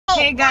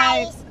Hey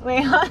guys,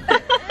 wait.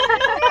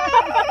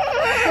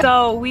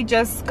 So we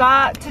just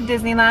got to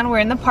Disneyland. We're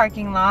in the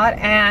parking lot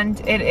and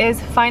it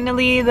is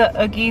finally the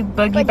Oogie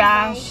Boogie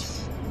Bash.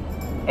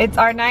 It's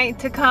our night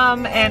to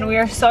come and we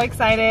are so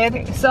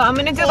excited. So I'm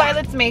gonna do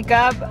Violet's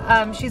makeup.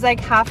 She's like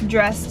half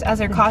dressed as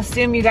her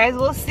costume. You guys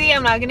will see.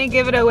 I'm not gonna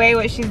give it away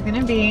what she's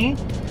gonna be,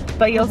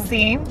 but you'll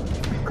see.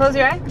 Close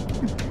your eye.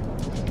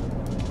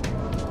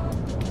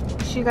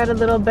 She got a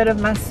little bit of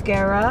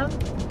mascara.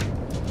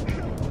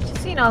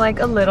 Just, you know, like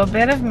a little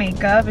bit of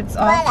makeup. It's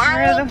all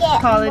for the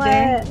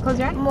holiday. Close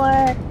your eye.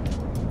 More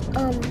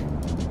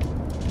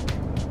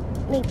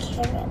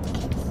mascara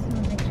kits.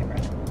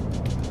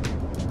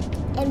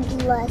 And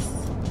blush.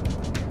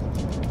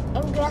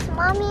 And blush,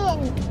 mommy,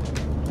 and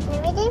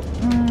everything?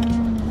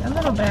 A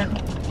little bit.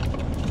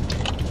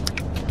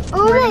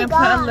 Oh We're my gonna God,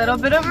 put a little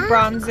bit of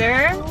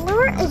bronzer.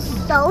 Color is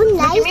so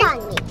nice on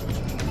me.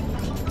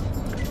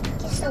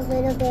 Just a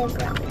little bit of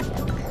bronzer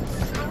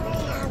because I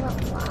already have a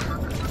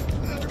vlog.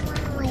 I don't want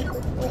to like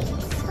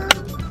waste some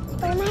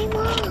for my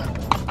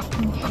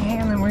mom. Okay,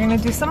 and then we're gonna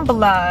do some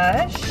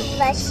blush.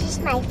 Blush is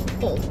my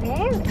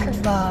favorite because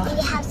we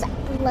have some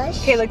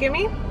blush. Okay, look at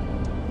me.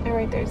 Oh,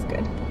 right there's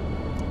good.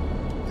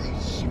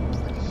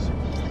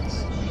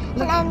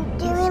 And I'm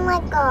doing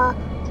like a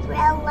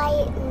red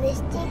light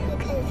lipstick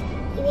because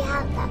we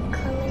have that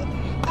color.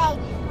 Hey,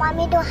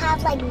 mommy don't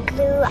have like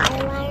blue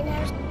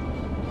eyeliners.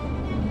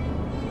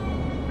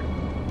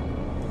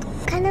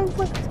 Kind of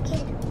looks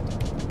good.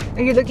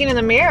 Are you looking in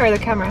the mirror or the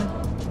camera?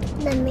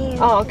 The mirror.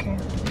 Oh, okay.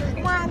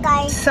 Come on,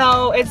 guys.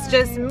 So it's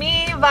just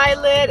me,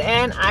 Violet,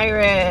 and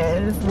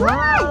Iris.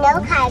 Wow.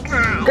 No Kai.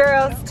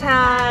 Girls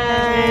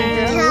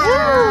time.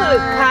 Woo!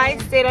 Kai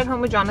stayed at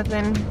home with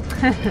Jonathan.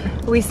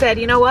 We said,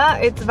 you know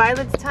what? It's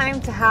Violet's time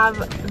to have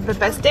the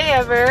best day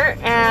ever,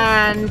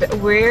 and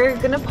we're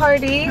gonna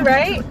party,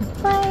 right?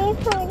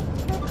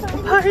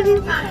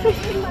 Party.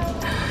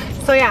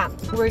 So yeah,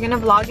 we're gonna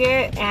vlog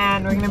it,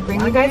 and we're gonna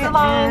bring you guys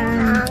along.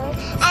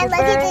 And look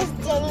at this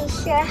Disney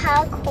shirt.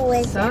 How cool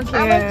is so it? Cute.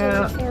 I'm a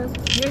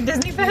Disney You're a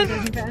Disney fan?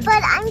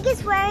 But I'm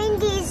just wearing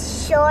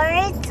these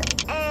shorts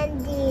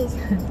and these.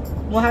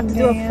 We'll have to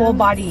do a full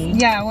body.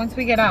 Yeah, once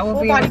we get out, we'll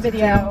full be body able to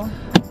video.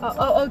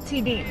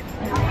 OOTD.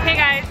 Hey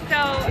guys, so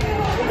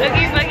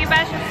Oogie Boogie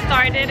Bash has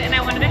started and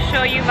I wanted to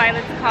show you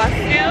Violet's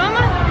costume.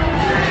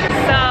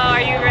 So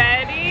are you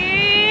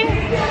ready?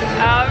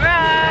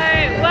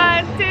 Alright,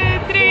 1, 2,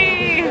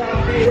 3.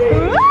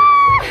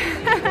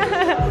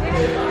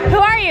 Who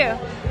are you?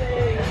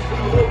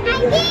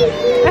 I'm Baby.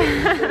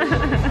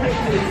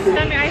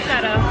 Show me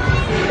eyeshadow.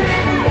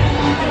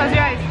 Close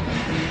your eyes.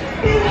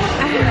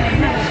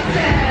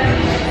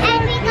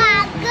 And we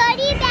got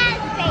goodie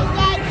bags for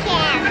get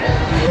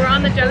candy. We're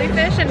on the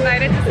jellyfish and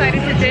Violet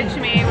decided to ditch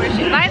me. Where's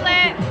she?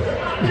 Violet!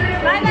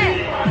 Violet!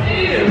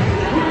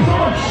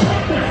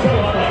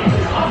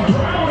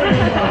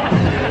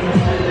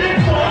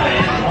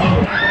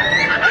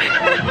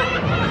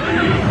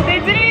 They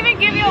didn't even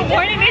give you a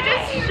warning, they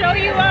just show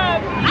you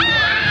up.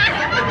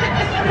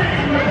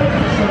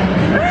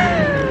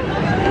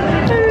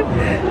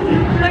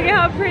 Look at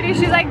how pretty,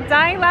 she's like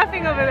dying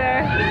laughing over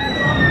there.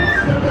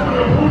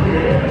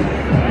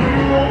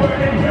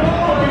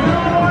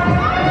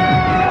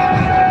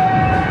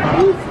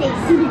 Please stay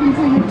seated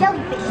until your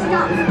jellyfish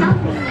stops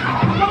jumping.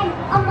 Then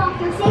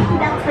unlock your safety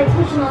belts by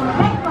pushing on the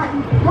red button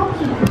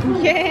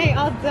located. Yay,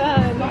 all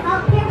done. Get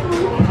out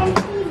carefully and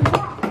please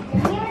walk to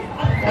the nearest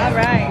exit.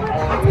 Alright,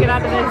 let's get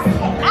out of this.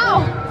 Ow!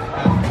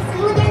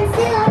 See you again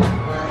soon.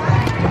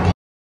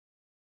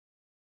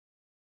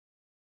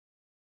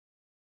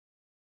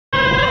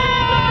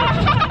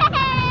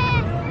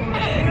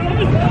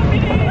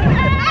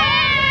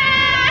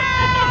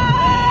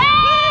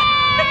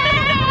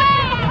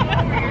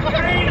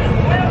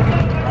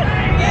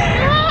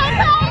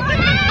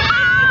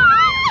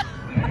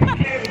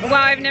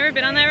 Wow, I've never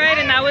been on that ride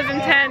and that was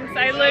intense.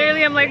 I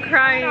literally am like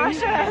crying. I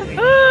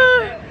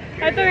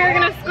thought we were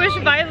gonna squish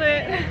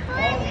Violet.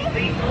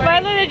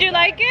 Violet, did you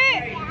like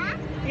it?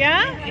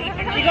 Yeah?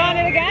 You go on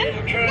it again?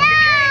 No!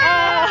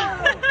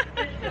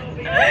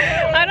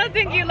 I don't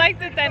think you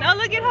liked it then. Oh,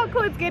 look at how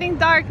cool, it's getting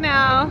dark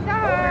now.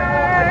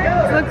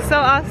 It looks so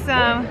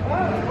awesome.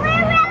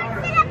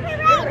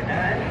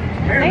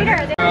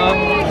 Later.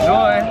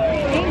 Enjoy.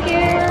 Thank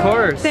you. Of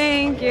course.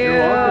 Thank you.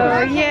 You're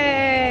welcome.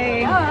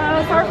 Yay.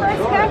 Our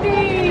first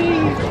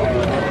candy.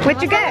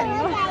 What'd you get?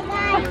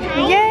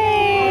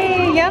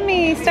 Yay!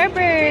 Yummy!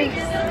 Starburst!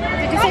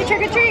 Did you say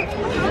trick or treat?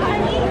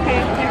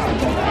 Okay.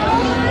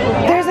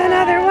 There's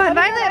another one!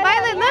 Violet!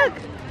 Violet, look!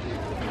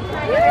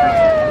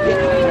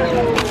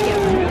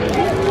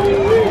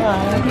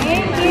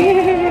 Thank you.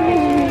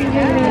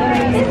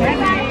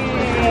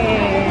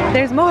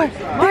 There's more!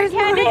 More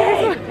candy.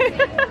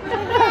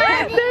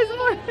 There's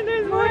more!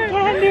 There's more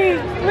candy!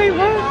 Wait,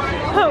 what?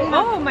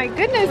 Oh my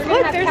goodness,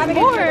 look, there's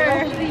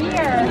more!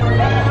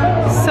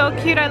 So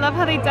cute, I love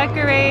how they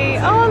decorate.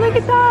 Oh, look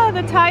at that,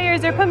 the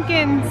tires are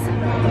pumpkins.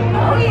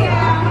 Oh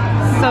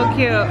yeah. So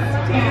cute.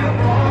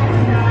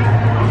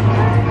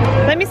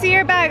 Let me see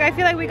your bag. I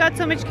feel like we got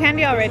so much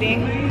candy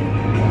already.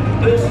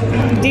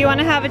 Do you want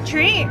to have a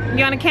treat?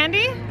 You want a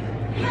candy?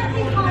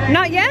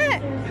 Not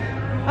yet?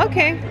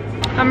 Okay.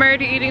 I'm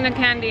already eating the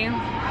candy.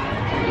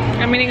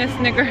 I'm eating a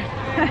Snickers. What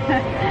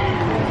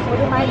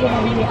am I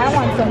gonna eat? I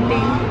want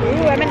something.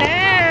 Ooh,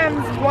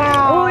 M&M's.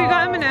 Wow. Oh, you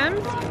got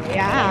M&M's?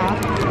 Yeah.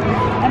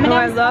 Oh,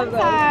 I love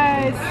those.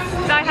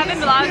 So I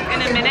haven't vlogged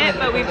in a minute,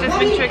 but we've just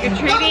been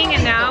trick-or-treating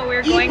and now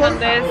we're going on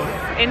this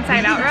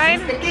Inside Out ride.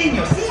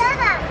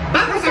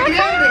 Vamos a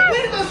crear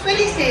recuerdos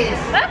felices.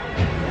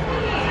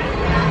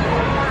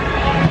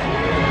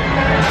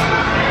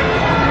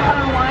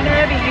 I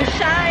wanna be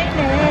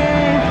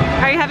shining.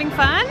 Are you having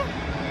fun?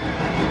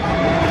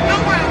 I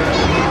got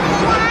candy,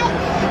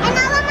 and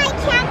all of my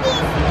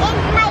candies in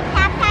my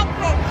backpack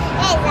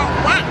is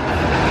black.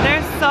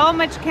 There's so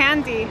much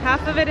candy.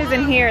 Half of it is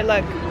in here,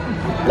 look.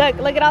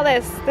 Look at all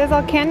this. There's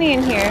all candy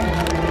in here.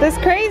 This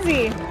is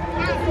crazy.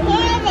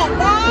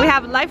 We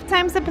have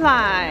lifetime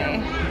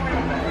supply.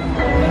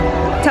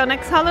 Till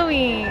next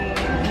Halloween.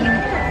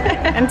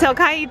 Until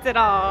Kai eats it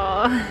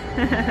all.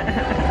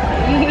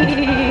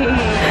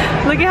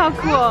 Look at how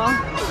cool.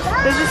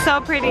 This is so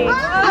pretty. Yay!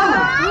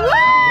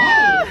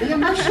 The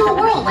emotional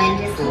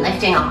whirlwind is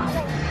lifting off.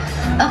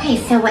 Okay,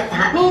 so what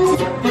that means...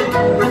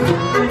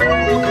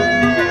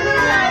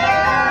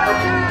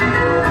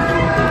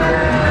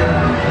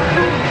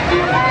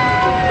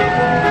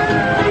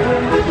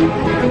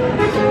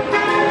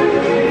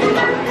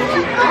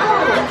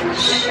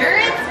 Sure,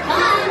 it's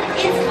fun.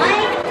 It's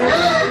like,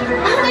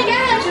 oh my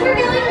gosh, we're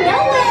going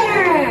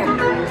nowhere.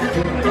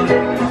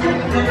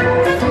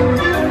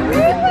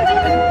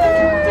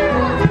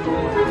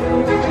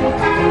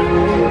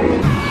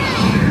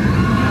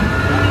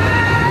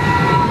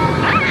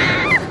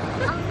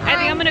 I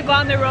think I'm gonna go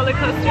on the roller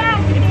coaster.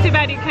 It's too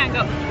bad you can't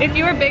go. If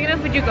you were big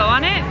enough, would you go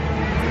on it?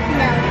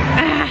 No.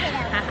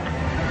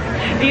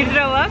 You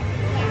throw up?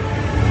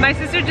 My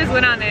sister just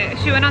went on it.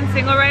 She went on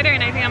single rider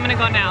and I think I'm gonna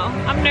go now.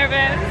 I'm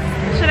nervous.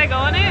 Should I go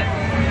on it?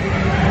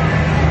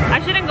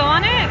 I shouldn't go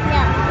on it? No.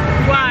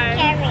 Why?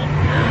 Scary.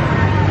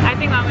 I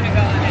think I'm gonna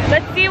go on it.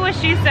 Let's see what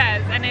she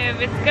says, and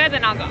if it's good,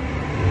 then I'll go.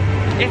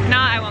 If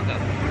not, I won't go.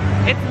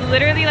 It's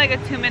literally like a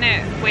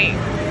 2-minute wait.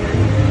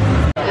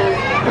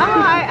 Oh,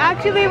 I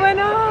actually went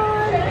on.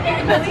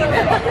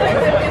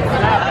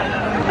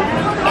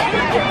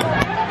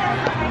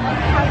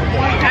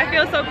 I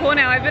feel so cool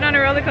now. I've been on a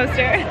roller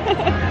coaster.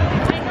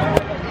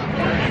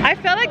 I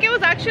felt like it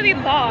was actually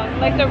long.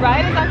 Like the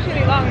ride is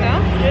actually long,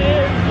 no?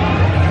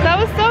 That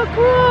was so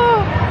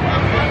cool.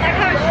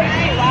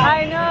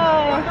 I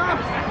know.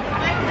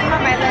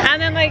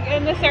 And then like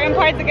in the certain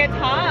parts it gets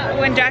hot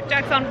when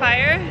Jack's on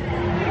fire.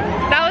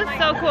 That was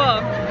so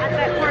cool.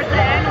 Towards the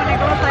end when it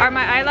goes like... Are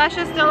my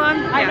eyelashes still on?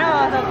 I know.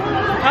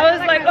 I was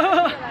like,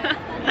 oh.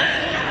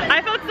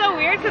 I felt so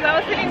weird because I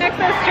was sitting next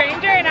to a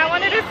stranger and I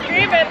wanted to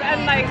scream it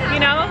and like, you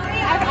know.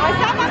 I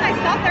saw by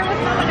myself there was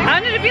someone next I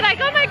wanted to be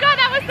like, oh my god,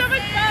 that was so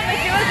much fun.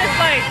 Like it was just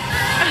like.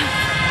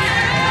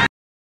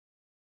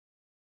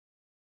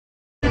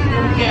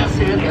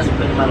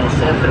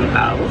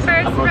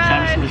 First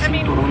ride, I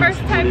mean, first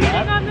time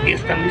getting on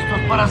this. ¿Están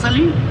listos para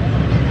salir?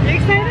 You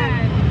excited?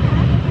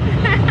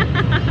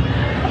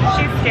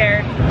 She's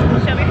scared.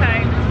 She'll be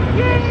fine.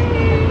 Yay!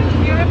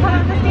 You wanna put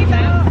on the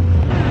seatbelt?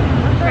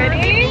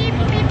 Ready?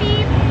 Beep,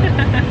 beep,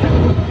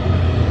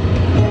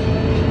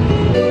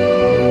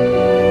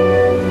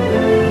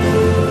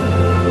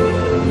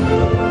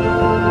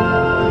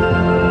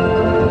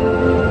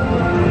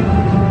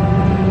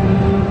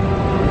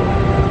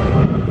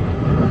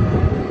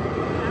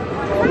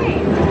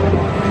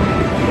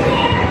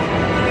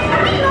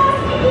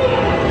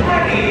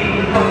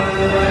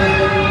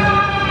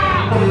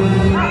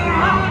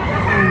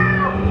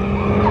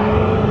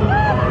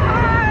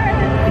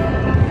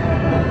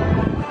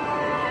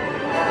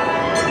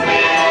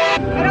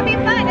 It'll be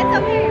fun. It's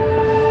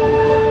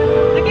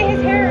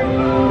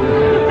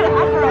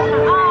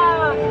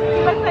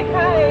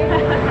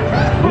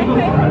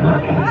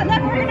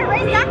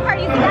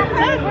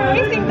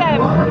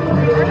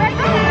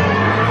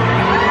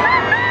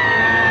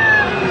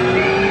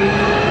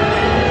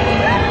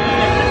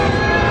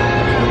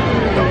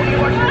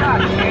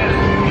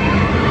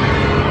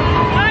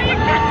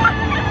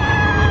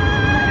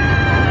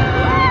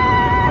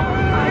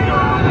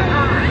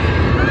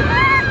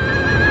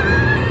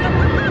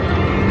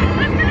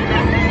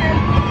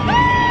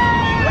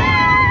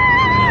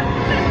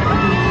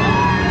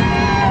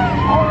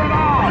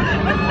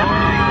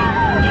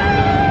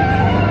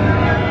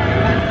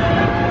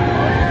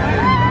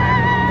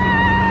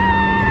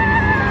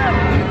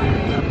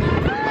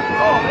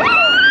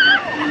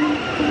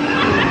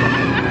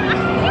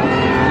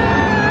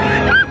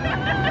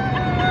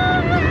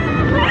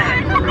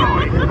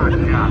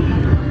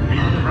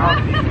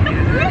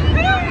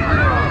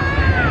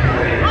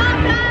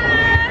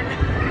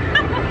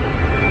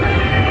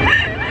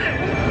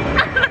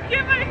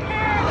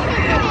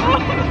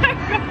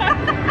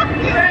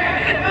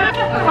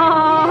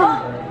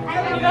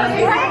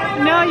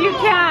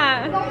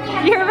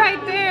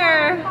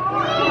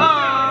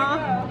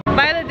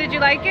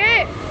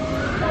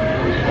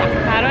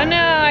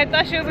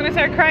thought she was gonna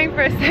start crying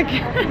for a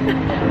second.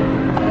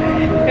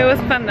 It was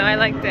fun though, I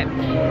liked it.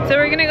 So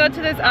we're gonna go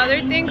to this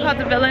other thing called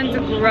the Villains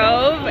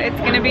Grove. It's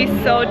gonna be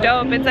so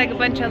dope. It's like a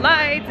bunch of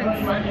lights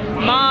and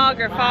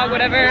smog or fog,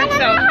 whatever. And So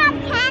it'll have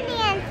candy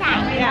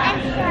inside.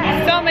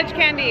 yeah, so much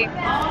candy.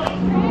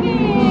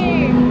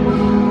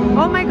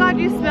 Oh my god,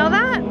 you smell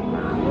that? Oh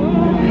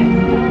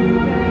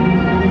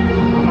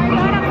my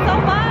god, I'm so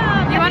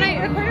bummed. You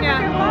wanna,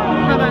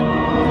 yeah, hold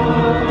on.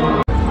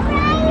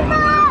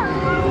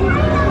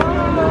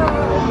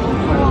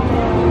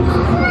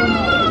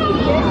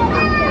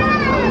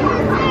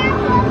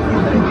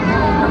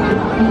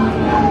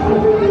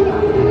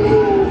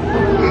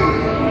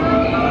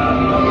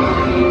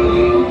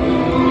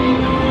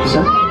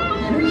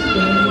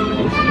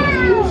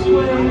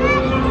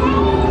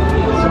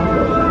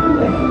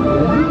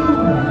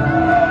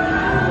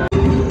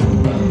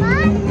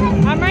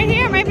 I'm right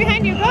here, I'm right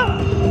behind you, go.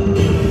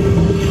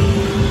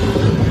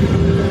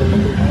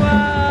 Whoa.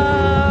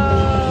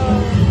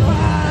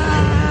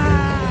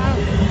 Wow.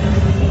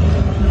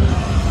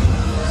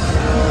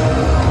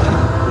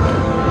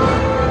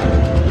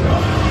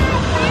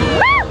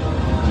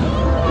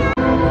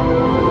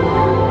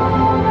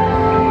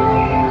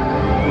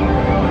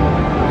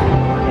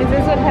 Is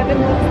this what heaven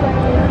looks like?